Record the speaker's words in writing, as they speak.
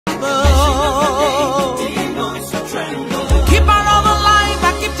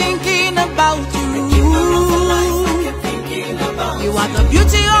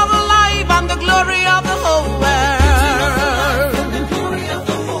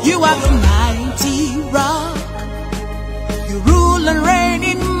are the mighty rock. You rule and reign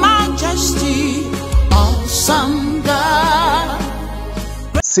in majesty, awesome God.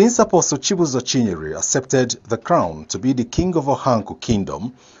 Since Apostle Chibuzo Chinyere accepted the crown to be the king of Ohanku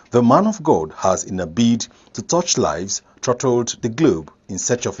Kingdom, the man of God has, in a bid to touch lives, trottled the globe in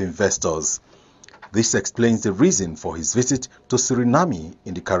search of investors. This explains the reason for his visit to Suriname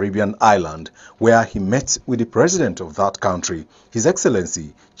in the Caribbean island, where he met with the president of that country, His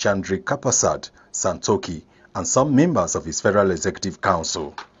Excellency Chandrika Santoki, and some members of his Federal Executive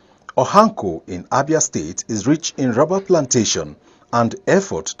Council. Ohanku in Abia State is rich in rubber plantation, and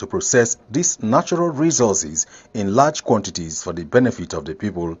effort to process these natural resources in large quantities for the benefit of the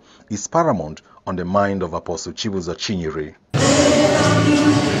people is paramount on the mind of Apostle Chibuzo Chinyere.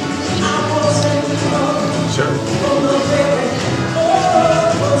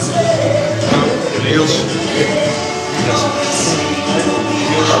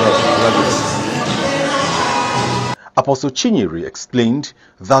 Apostle Chinyere explained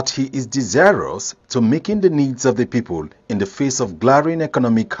that he is desirous to making the needs of the people in the face of glaring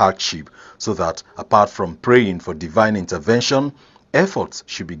economic hardship, so that apart from praying for divine intervention, efforts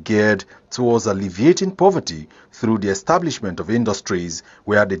should be geared towards alleviating poverty through the establishment of industries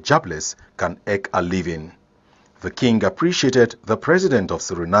where the jobless can eke a living. The king appreciated the president of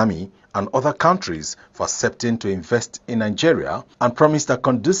Suriname and other countries for accepting to invest in Nigeria and promised a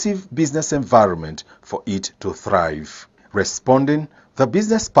conducive business environment for it to thrive. Responding, the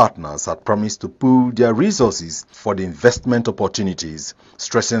business partners had promised to pool their resources for the investment opportunities,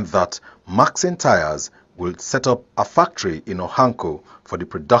 stressing that Maxen Tires will set up a factory in Ohanku for the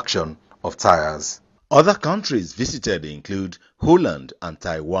production of tires. Other countries visited include Holland and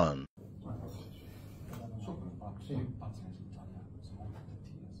Taiwan.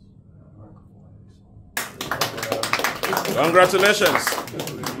 Congratulations.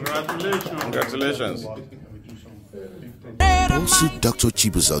 Congratulations. Also, Dr.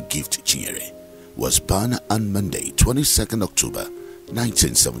 Chibuzo Gift Chinyere was born on Monday, 22nd October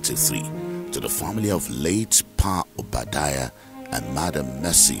 1973, to the family of late Pa Obadiah and Madam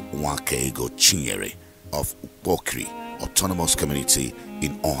Mercy Nwakego Chinyere of Ukpokri Autonomous Community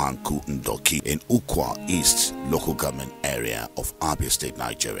in Ohanku Ndoki in Ukwa East local government area of Abia State,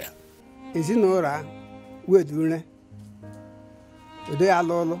 Nigeria. Izinora wedune ode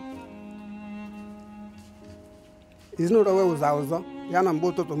alolo izinora we uzazo yana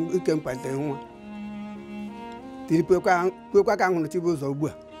mboto to ikempate nwa tilipekwa ka hunu Chibuzo ugbu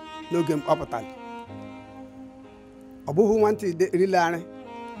a n'oge ọpụtara ọ bụghị nwantị rilare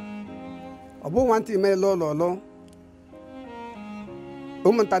ọ bụghị nwantị mere lọlọlọ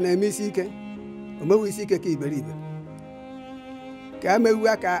ụmụnta na-eme isi ike omewu isi ike ka iberibe ka emewu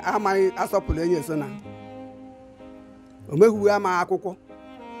aka amaghị asọpụrụ enye so na omewu amaghị akwụkwọ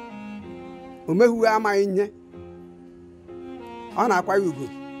omewu amaghị nye ọ na-akwanye ugo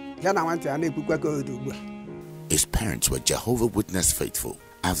ya na nwantị a na-ekwukwa ka odo ugbu a. His parents were Jehovah Witness faithful.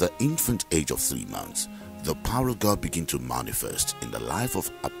 At the infant age of 3 months, the power of God began to manifest in the life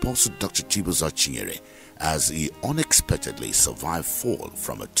of Apostle Dr. Chibuzo Chinyere as he unexpectedly survived fall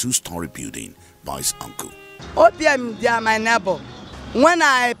from a 2-story building by his uncle. Opm, they are my neighbor. When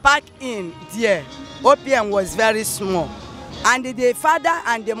I parked in there, Opm was very small. And the father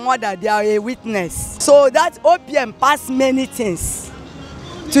and the mother, they are a witness. So that Opm passed many things.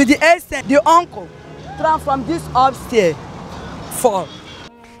 To the extent, the uncle from this upstairs fall.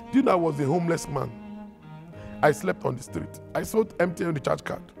 Do you know I was a homeless man? I slept on the street. I sold empty on the church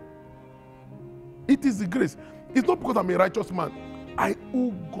card. It is the grace. It's not because I'm a righteous man. I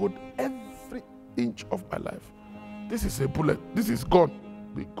owe God every inch of my life. This is a bullet. This is gone.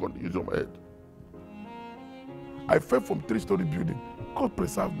 The gun is on my head. I fell from 3-story building. God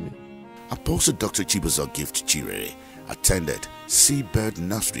preserved me. Apostle Dr. Chibuzo Gift Chinyere attended Seabird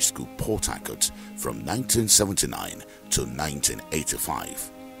Nursery School, Port Harcourt from 1979 to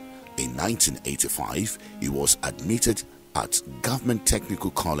 1985. In 1985, he was admitted at Government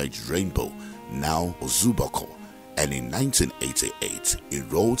Technical College Rainbow, now Zubako, and in 1988, he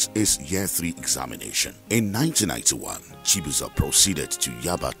wrote his Year 3 examination. In 1991, Chibuzo proceeded to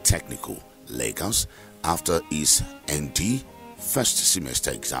Yaba Technical, Lagos. After his ND first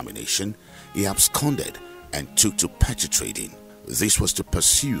semester examination, he absconded and took to petty trading. This was to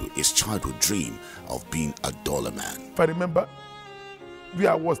pursue his childhood dream of being a dollar man. If I remember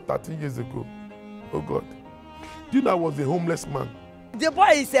where I was 13 years ago, oh God, do you know I was a homeless man? The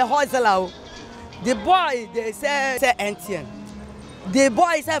boy is a hustler. The boy, they say NTN. The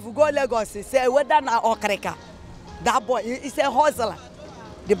boy is if go Lagos, he say whether na Okreka. That boy is a hustler.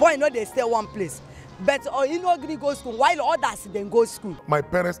 The boy know they stay one place. but he no gree go school while others then go school. My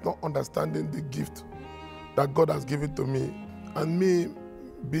parents not understanding the gift that God has given to me, and me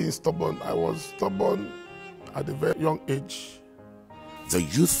being stubborn. I was stubborn at a very young age. The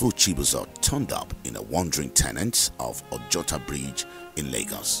youthful Chibuzo turned up in a wandering tenant of Ojota Bridge in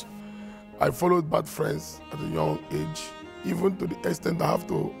Lagos. I followed bad friends at a young age, even to the extent I have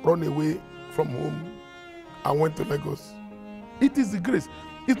to run away from home. I went to Lagos. It is the grace.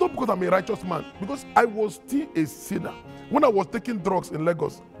 It's not because I'm a righteous man, because I was still a sinner. When I was taking drugs in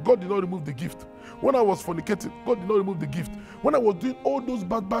Lagos, God did not remove the gift. When I was fornicating, God did not remove the gift. When I was doing all those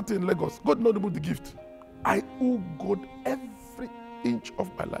bad things in Lagos, God did not remove the gift. I owe God every inch of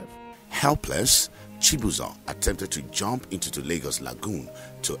my life. Helpless, Chibuzo attempted to jump into the Lagos Lagoon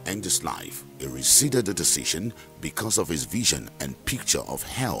to end his life. He rescinded the decision because of his vision and picture of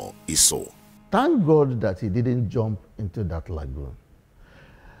hell he saw. Thank God that he didn't jump into that lagoon,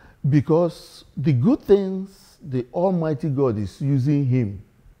 because the good things the Almighty God is using him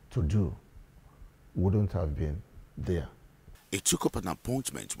to do wouldn't have been there. He took up an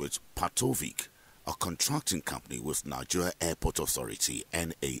appointment with Patovic, a contracting company with Nigeria Airport Authority,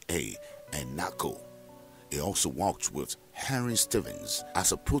 NAA, and NACO. He also worked with Henry Stevens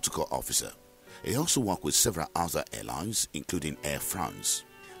as a protocol officer. He also worked with several other airlines, including Air France.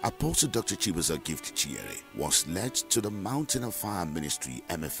 Apostle Dr. Chibuzo Gift Chinyere was led to the Mountain of Fire Ministry,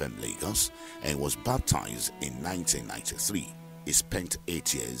 MFM Lagos, and was baptized in 1993. He spent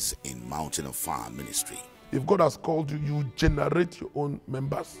 8 years in Mountain of Fire Ministry. If God has called you, you generate your own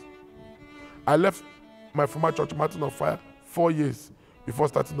members. I left my former church, Mountain of Fire, 4 years before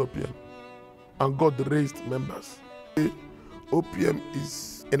starting OPM. And God raised members. OPM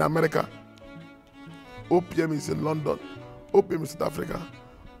is in America. OPM is in London. OPM is South Africa.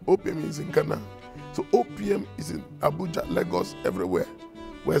 OPM is in Ghana. So OPM is in Abuja, Lagos, everywhere.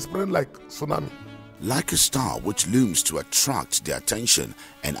 We're spreading like tsunami. Like a star which looms to attract the attention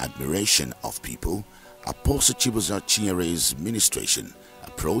and admiration of people, Apostle Chibuzo Chinyere's ministration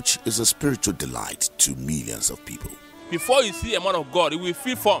approach is a spiritual delight to millions of people. Before you see a man of God, he will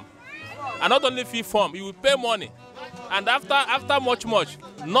fill form. And not only fill form, he will pay money. And after much,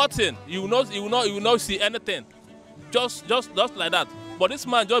 nothing, you will not see anything. Just like that. But this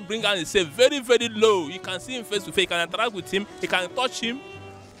man just bring out and say very, very low. You can see him face to face. You can interact with him. You can touch him.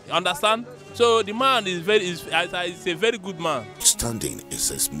 You understand? So the man is a very good man. Standing is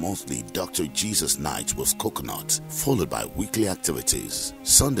his monthly Dr. Jesus Night with Coconut, followed by weekly activities.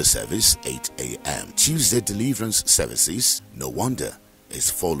 Sunday service 8 a.m. Tuesday deliverance services. No wonder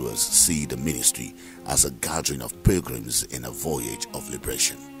his followers see the ministry as a gathering of pilgrims in a voyage of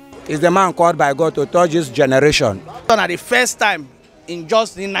liberation. Is the man called by God to touch this generation. At the first time in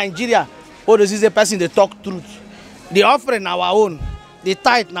Nigeria, all this is a person they talk truth. The offering our own, the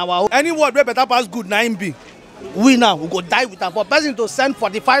tithe our own. Any word we better pass good, 9B. We now we go die with her. For person to send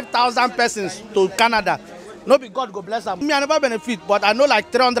 45,000 persons to Canada, no be God go bless them. Me I never benefit, but I know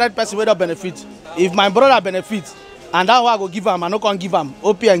like 300 persons will not benefit. If my brother benefits, and that one I go give him, I no can give him.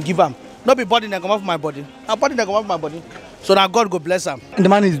 OPM give him. No be body that come off my body. A body that come off my body. So now God go bless him. The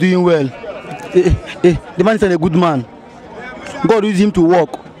man is doing well. The man is a good man. God used him to work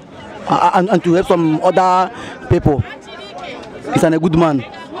and to help some other people. He's a good man.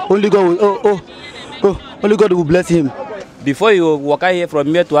 Only God will, only God will bless him. Before you walk out here from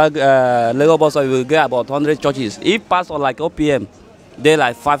here to Lagos, you will get about 100 churches. If pastor like OPM, they're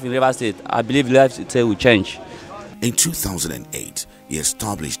like 5 in River State. I believe life will change. In 2008, he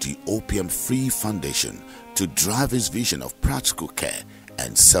established the Opm Free Foundation to drive his vision of practical care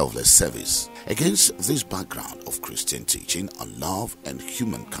and selfless service. Against this background of Christian teaching on love and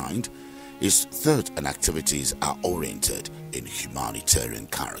humankind, his thought and activities are oriented in humanitarian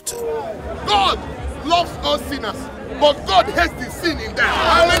character. God loves us sinners, but God hates the sin in them.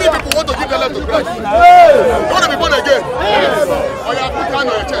 How many people want to give their life to Christ? You want to be born again? Yes. Or you have put hand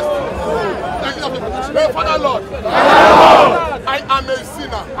on your chest. Hey, Father Lord, I am a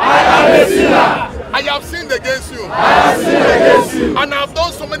sinner. I have sinned against you. And I have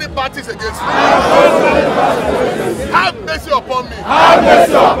done so many bad things against you. Have mercy upon me.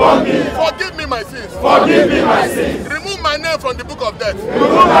 Forgive me my sins. Remove my name from the book of death.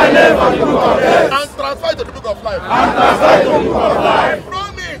 And transfer it to the book of life.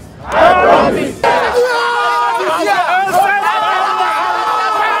 Promise. I promise.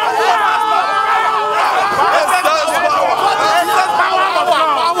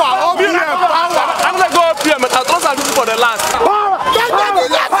 For the last.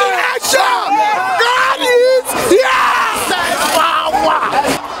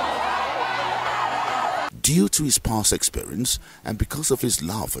 Due to his past experience and because of his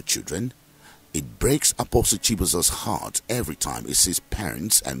love for children, It breaks Apostle Chibuzo's heart every time he sees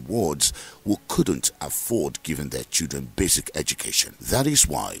parents and wards who couldn't afford giving their children basic education. That is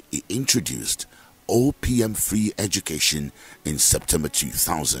why he introduced OPM Free Education in September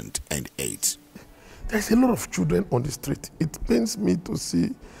 2008. There's a lot of children on the street. It pains me to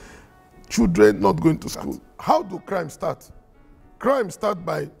see children not going to school. How do crime start? Crime start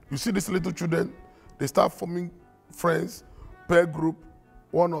by, you see these little children, they start forming friends, pair group,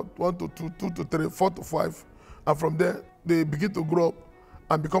 1 to 2, 2 to 3, 4 to 5, and from there they begin to grow up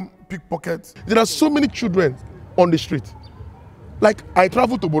and become pickpockets. There are so many children on the street. Like I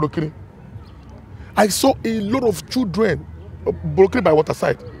traveled to Borokiri. I saw a lot of children, Borokiri by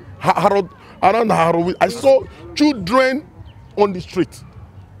waterside, around Harowi. I saw children on the street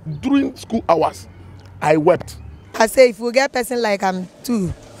during school hours. I wept. I say if we get person like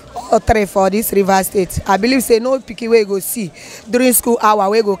 2 or 3 for this River State, I believe say no picky way go see during school hour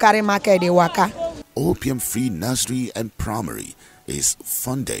we go carry market dey waka. OPM Free Nursery and Primary is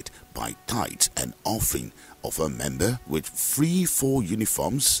funded by tithe and offering of a member with free 4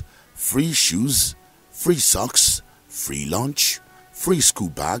 uniforms, free shoes, free socks, free lunch, free school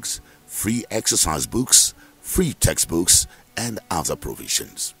bags, free exercise books, free textbooks, and other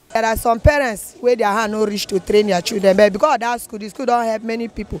provisions. There are some parents where their hand no reach to train their children, but because of that school, the school don't have many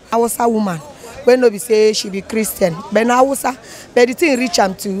people. Hausa woman, when nobody say she be Christian, but now Hausa, but the thing reach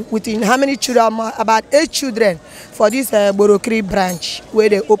them to within how many children? About 8 children for this Borokiri branch where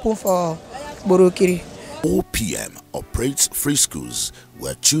they open for Borokiri. OPM operates free schools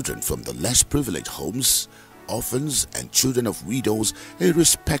where children from the less privileged homes, orphans, and children of widows,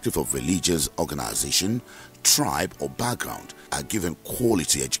 irrespective of religious organization, tribe, or background, are given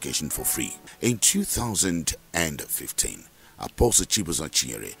quality education for free. In 2015, Apostle Chibuzo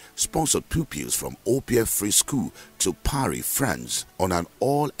Chinyere sponsored pupils from OPM Free School to Paris, France on an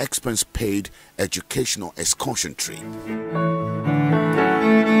all-expense-paid educational excursion trip.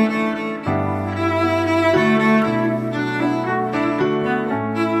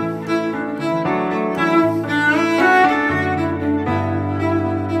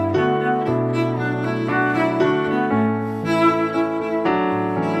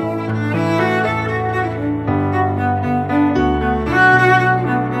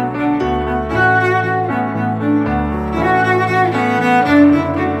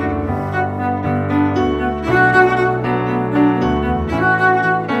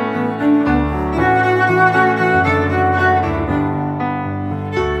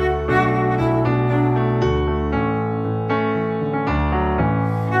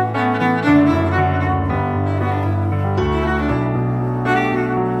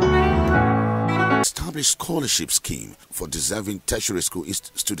 Scholarship scheme for deserving tertiary school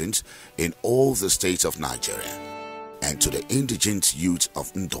students in all the states of Nigeria, and to the indigent youth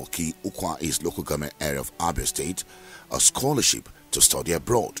of Ndoki, Ukwa East local government area of Abia State, a scholarship to study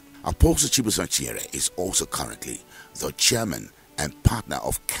abroad. Apostle Chibuzo Chinyere is also currently the chairman and partner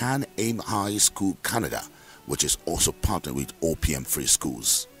of Can Aim High School Canada, which is also partnered with OPM Free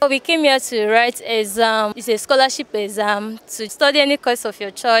Schools. We came here to write exam. It's a scholarship exam to study any course of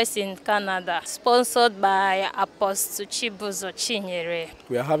your choice in Canada, sponsored by Apostle Chibuzo Chinyere.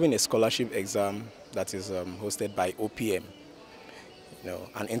 We are having a scholarship exam that is hosted by OPM,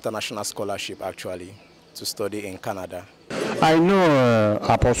 an international scholarship actually, to study in Canada. I know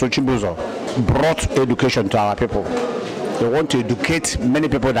Apostle Chibuzo brought education to our people. They want to educate many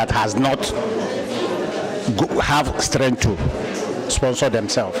people that has not have strength to sponsor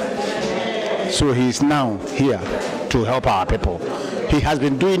themselves. So he is now here to help our people. He has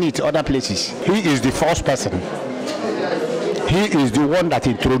been doing it other places. He is the first person. He is the one that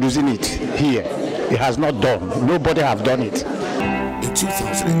introducing it here. He has not done. Nobody have done it. In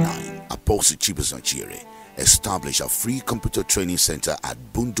 2009, Apostle Chibuzo Chinyere established a free computer training center at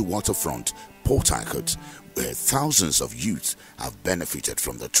Bundu Waterfront, Port Harcourt, where thousands of youth have benefited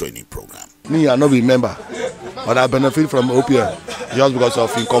from the training program. Me, I not remember, but I benefit from OPM just because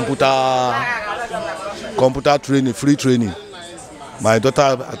of computer training, free training. My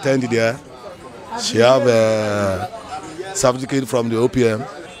daughter attended there. She have a certificate from the OPM.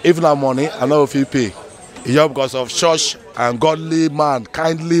 If not money, I know if you pay. It's just because of church and godly man,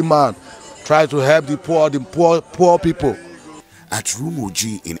 kindly man, try to help the poor people. At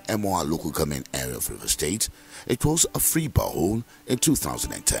Rumuji in Emoa local government area of River State, it was a free borehole in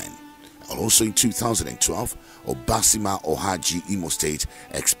 2010. And also in 2012, Obasima Ohaji Imo State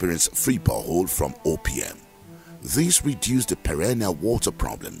experienced free borehole from OPM. This reduced the perennial water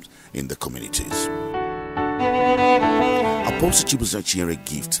problems in the communities. Apostle Chibuzo Chinyere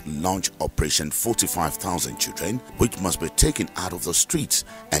Gift launched Operation 45,000 Children, which must be taken out of the streets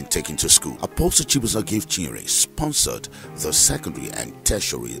and taken to school. Apostle Chibuzo Gift Chinyere sponsored the secondary and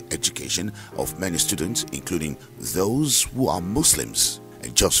tertiary education of many students, including those who are Muslims.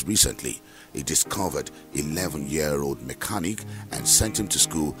 And just recently, he discovered 11-year-old mechanic and sent him to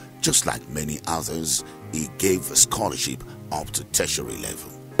school. Just like many others, he gave a scholarship up to tertiary level.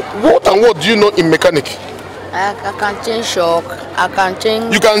 What and what do you know in mechanic? I can change shock. I can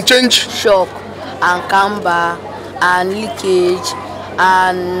change. You can change shock and camber and leakage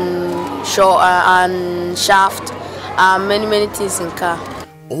and shaft and many things in car.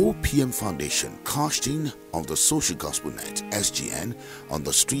 Opm Foundation cashed in on the Social Gospel Net (SGN) on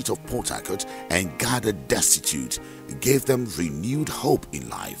the street of Port Harcourt and gathered destitute, gave them renewed hope in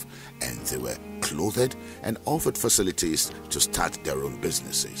life, and they were clothed and offered facilities to start their own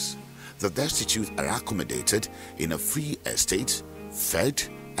businesses. The destitute are accommodated in a free estate, fed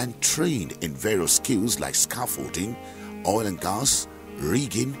and trained in various skills like scaffolding, oil and gas,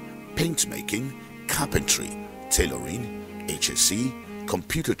 rigging, paint making, carpentry, tailoring, HSC,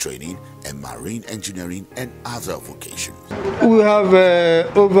 computer training and marine engineering and other vocations. We have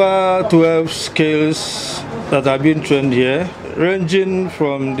over 12 skills that have been trained here, ranging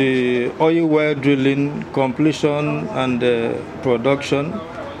from the oil well drilling, completion and production.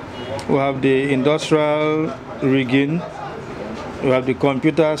 We have the industrial rigging, we have the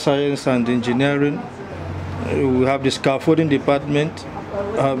computer science and engineering, we have the scaffolding department,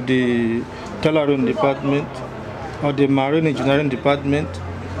 we have the tailoring department, we have the marine engineering department,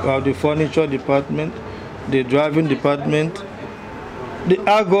 we have the furniture department, the driving department, the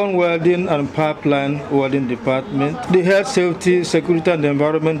argon welding and pipeline welding department, the health, safety, security and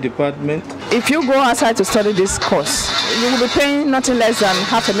environment department. If you go outside to study this course, you will be paying nothing less than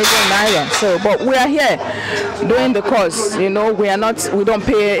 ₦500,000. So, but we are here doing the course. You know, we don't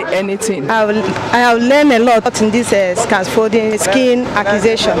pay anything. I have learned a lot in this scaffolding, skin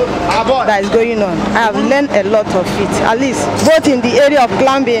acquisition that is going on. I have learned a lot of it. At least, both in the area of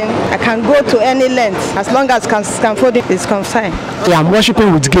climbing, I can go to any length as long as scaffolding is concerned. Yeah, I'm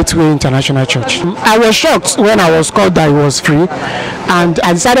worshiping with Gateway International Church. I was shocked when I was called that it was free, and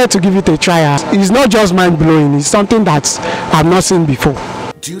I decided to give it a try. It's not just mind-blowing, it's something that I've not seen before.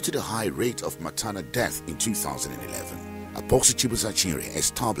 Due to the high rate of maternal death in 2011, Apostle Chibuzo Chinyere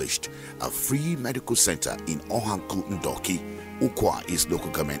established a free medical center in Ohanku Ndoki, Ukwa is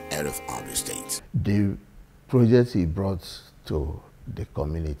local government area of Abia State. The projects he brought to the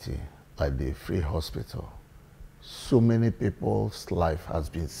community, like the free hospital, so many people's life has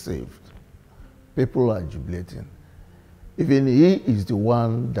been saved. People are jubilating. Even he is the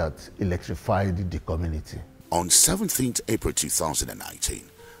one that electrified the community. On 17th April 2019,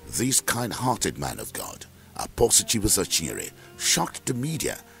 this kind-hearted man of God, Apostle Chibuzo Chinyere, shocked the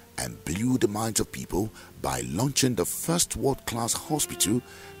media and blew the minds of people by launching the first world-class hospital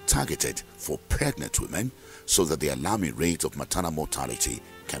targeted for pregnant women so that the alarming rate of maternal mortality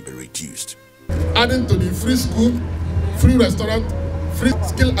can be reduced. Adding to the free school, free restaurant, free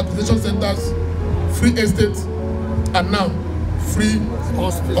skill acquisition centers, free estate, and now free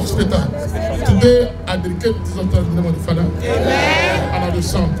hospital. Today, I dedicate this hospital in the name of the Father, and of the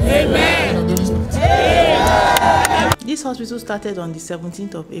Son, and of the Holy Spirit. This hospital started on the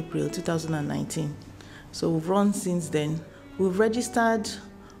 17th of April 2019. So we've run since then. We've registered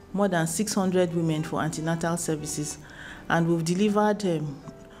more than 600 women for antenatal services, and we've delivered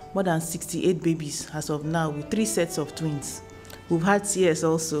more than 68 babies as of now with 3 sets of twins. We've had CS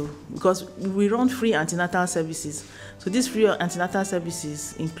also because we run free antenatal services. So these free antenatal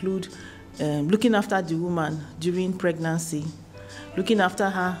services include looking after the woman during pregnancy, looking after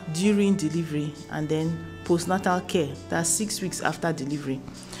her during delivery, and then postnatal care. That's 6 weeks after delivery.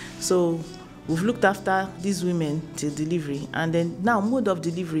 So we've looked after these women till delivery, and then now mode of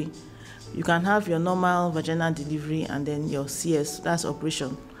delivery, you can have your normal vaginal delivery and then your CS, that's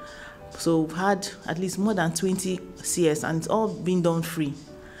operation. So we've had at least more than 20 CS, and it's all been done free.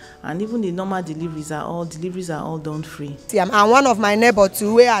 And even the normal deliveries are all done free. And one of my neighbor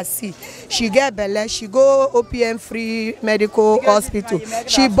too, where I see, she get belle, she go OPM free medical hospital.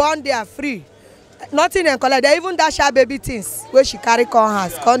 She born there free. Nothing in collect. They even dash her baby things where she carry con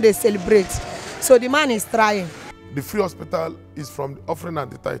house, come they celebrate. So the man is trying. The free hospital is from the offering and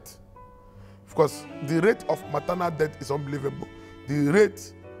the tithe. Because the rate of maternal death is unbelievable. The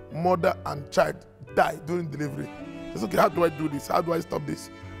rate mother and child die during delivery. It's okay, how do I do this? How do I stop this?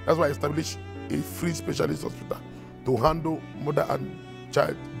 That's why I established a free specialist hospital to handle mother and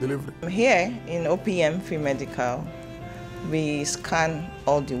child delivery. Here in OPM Free Medical, we scan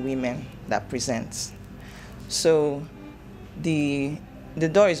all the women that present. So the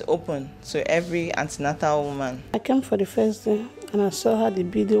door is open to every antenatal woman. I came for the first day and I saw how the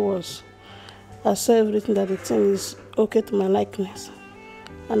BD was. I saw everything, that the thing is okay to my likeness.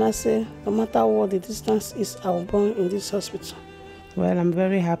 And I say, no matter what the distance is, I will born in this hospital. Well, I'm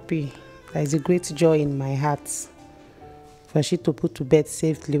very happy. There is a great joy in my heart for she to put to bed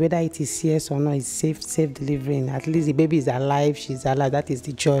safely, whether it is yes or not, it's safe delivering. At least the baby is alive, she's alive. That is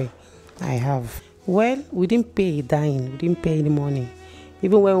the joy I have. Well, we didn't pay a dime, we didn't pay any money.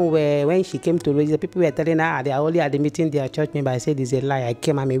 Even when she came to register, people were telling her they are only admitting their church member. I said it's a lie. I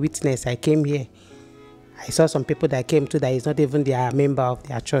came, I'm a witness. I came here. I saw some people that came too that is not even their member of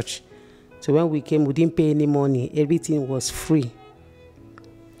their church. So when we came, we didn't pay any money. Everything was free.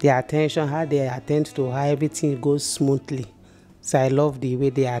 Their attention, how they attend to her, everything goes smoothly. So I love the way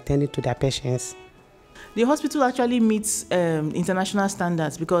they are attending to their patients. The hospital actually meets international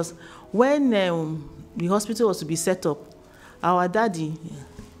standards, because when the hospital was to be set up, our daddy,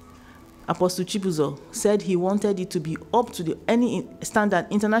 Apostle Chibuzo, said he wanted it to be up to any standard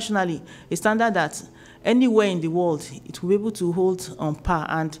internationally, a standard that anywhere in the world it will be able to hold on par,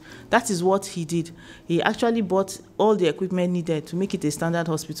 and that is what he did. He actually bought all the equipment needed to make it a standard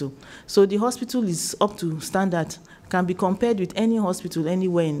hospital. So the hospital is up to standard, can be compared with any hospital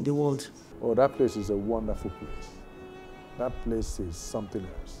anywhere in the world. Oh, that place is a wonderful place. That place is something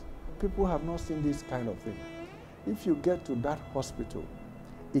else. People have not seen this kind of thing. If you get to that hospital,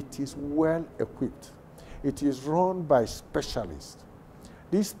 it is well equipped. It is run by specialists.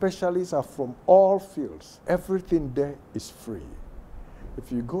 These specialists are from all fields. Everything there is free.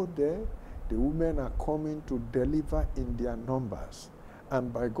 If you go there, the women are coming to deliver in their numbers.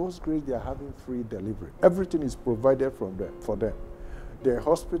 And by God's grace, they are having free delivery. Everything is provided for them. The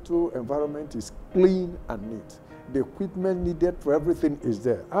hospital environment is clean and neat. The equipment needed for everything is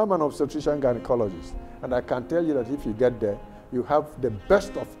there. I'm an obstetrician gynecologist, and I can tell you that if you get there, you have the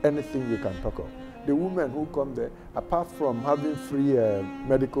best of anything you can talk of. The women who come there, apart from having free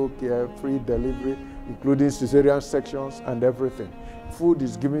medical care, free delivery, including cesarean sections and everything, food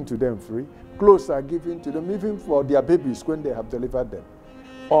is given to them free, clothes are given to them, even for their babies when they have delivered them,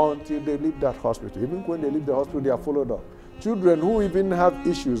 until they leave that hospital. Even when they leave the hospital, they are followed up. Children who even have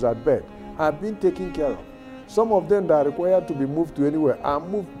issues at bed are being taken care of. Some of them that are required to be moved to anywhere are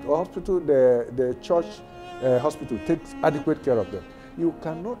moved. The hospital, the church hospital takes adequate care of them. You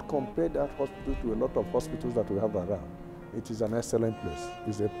cannot compare that hospital to a lot of hospitals that we have around. It is an excellent place.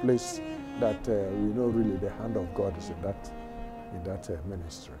 It's a place that we know really the hand of God is in that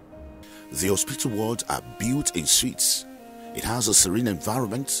ministry. The hospital wards are built in suites. It has a serene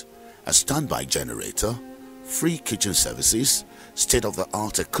environment, a standby generator, free kitchen services,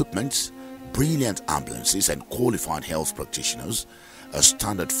 state-of-the-art equipment, brilliant ambulances and qualified health practitioners, a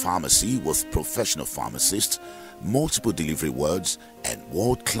standard pharmacy with professional pharmacists, multiple delivery wards, and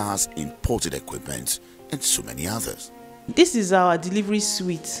world-class imported equipment, and so many others. This is our delivery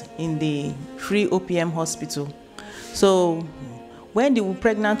suite in the free OPM hospital. So when the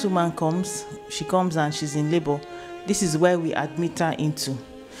pregnant woman comes, she comes and she's in labor, this is where we admit her into.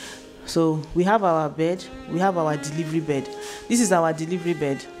 So we have our bed, we have our delivery bed. This is our delivery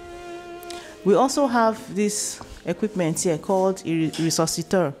bed. We also have this equipment here called a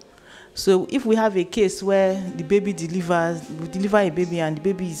resuscitator. So if we have a case where the baby delivers, we deliver a baby and the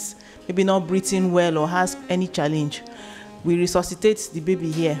baby is maybe not breathing well or has any challenge, we resuscitate the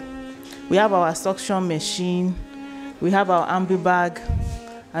baby here. We have our suction machine, we have our ambu bag,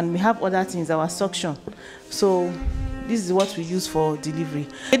 and we have other things, our suction. So this is what we use for delivery.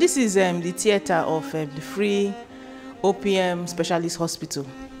 This is the theater of the free OPM specialist hospital.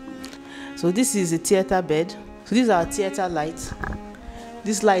 So this is a theater bed. So these are theater lights.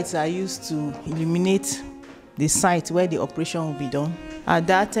 These lights are used to illuminate the site where the operation will be done. Our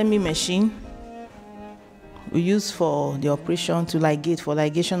diatemy machine we use for the operation to ligate, for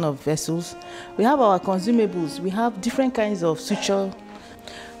ligation of vessels. We have our consumables. We have different kinds of suture.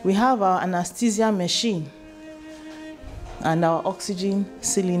 We have our anesthesia machine and our oxygen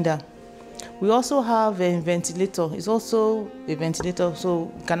cylinder. We also have a ventilator. It's also a ventilator,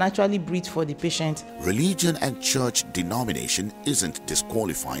 so you can actually breathe for the patient. Religion and church denomination isn't a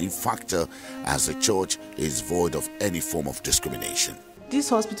disqualifying factor, as the church is void of any form of discrimination. This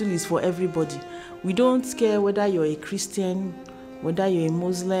hospital is for everybody. We don't care whether you're a Christian, whether you're a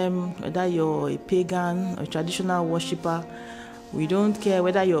Muslim, whether you're a pagan or traditional worshipper. We don't care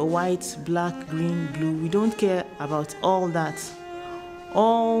whether you're white, black, green, blue. We don't care about all that.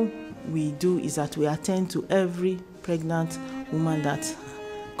 All we do is that we attend to every pregnant woman that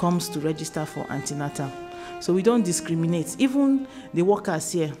comes to register for antenatal. So we don't discriminate. Even the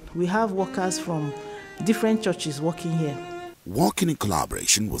workers here, we have workers from different churches working here. Working in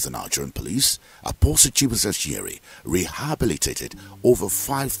collaboration with the Nigerian police, Apostle Chibuzo Chinyere rehabilitated over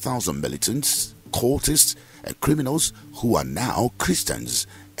 5,000 militants, cultists, and criminals who are now Christians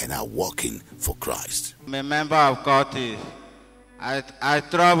and are working for Christ. I'm a member of cultists. I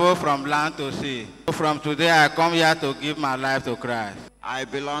travel from land to sea. From today, I come here to give my life to Christ. I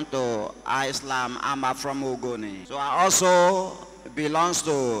belong to Islam. I'm from Ogoni. So I also belong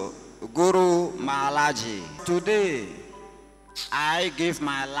to Guru Maharaji. Today, I give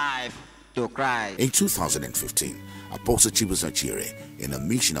my life to Christ. In 2015, Apostle Chibuzo Chinyere, in a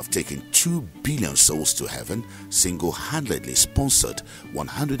mission of taking 2 billion souls to heaven, single-handedly sponsored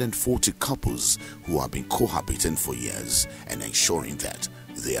 140 couples who have been cohabiting for years and ensuring that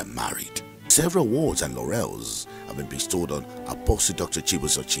they are married. Several awards and laurels have been bestowed on Apostle Dr.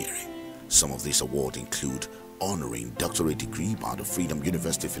 Chibuzo Chinyere. Some of these awards include honoring doctorate degree by the Freedom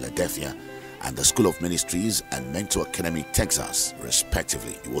University of Philadelphia and the School of Ministries and Mentor Academy, Texas,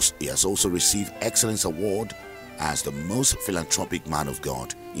 respectively. He has also received Excellence Award as the most philanthropic man of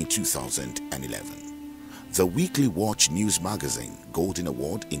God in 2011. The Weekly Watch News Magazine Golden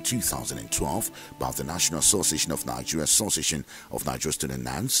Award in 2012 by the National Association of Nigeria Association of Nigeria Student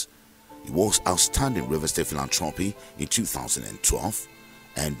NANS. He was Outstanding River State Philanthropy in 2012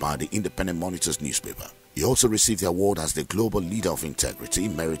 and by the Independent Monitors newspaper. He also received the award as the Global Leader of Integrity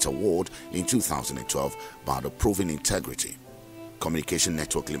Merit Award in 2012 by the Proving Integrity Communication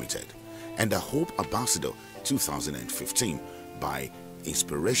Network Limited and the Hope Ambassador 2015 by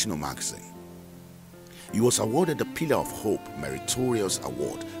Inspirational Magazine. He was awarded the Pillar of Hope Meritorious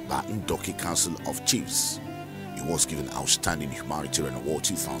Award by Ndoki Council of Chiefs. He was given Outstanding Humanitarian Award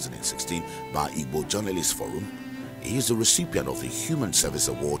 2016 by Igbo Journalist Forum. He is the recipient of the Human Service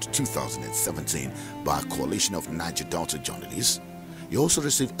Award 2017 by Coalition of Niger Delta Journalists. He also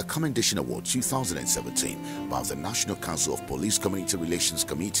received a Commendation Award 2017 by the National Council of Police Community Relations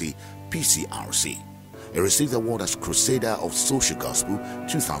Committee, PCRC. He received the award as Crusader of Social Gospel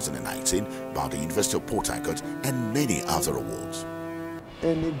 2019 by the University of Port Harcourt and many other awards.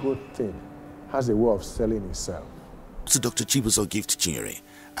 Any good thing has a way of selling itself. So Dr. Chibuzo Gift Chinyere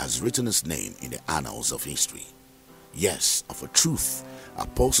has written his name in the annals of history. Yes, of a truth,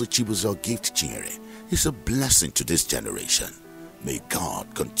 Apostle Chibuzo Gift Chinyere is a blessing to this generation. May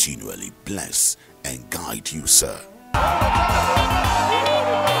God continually bless and guide you, sir.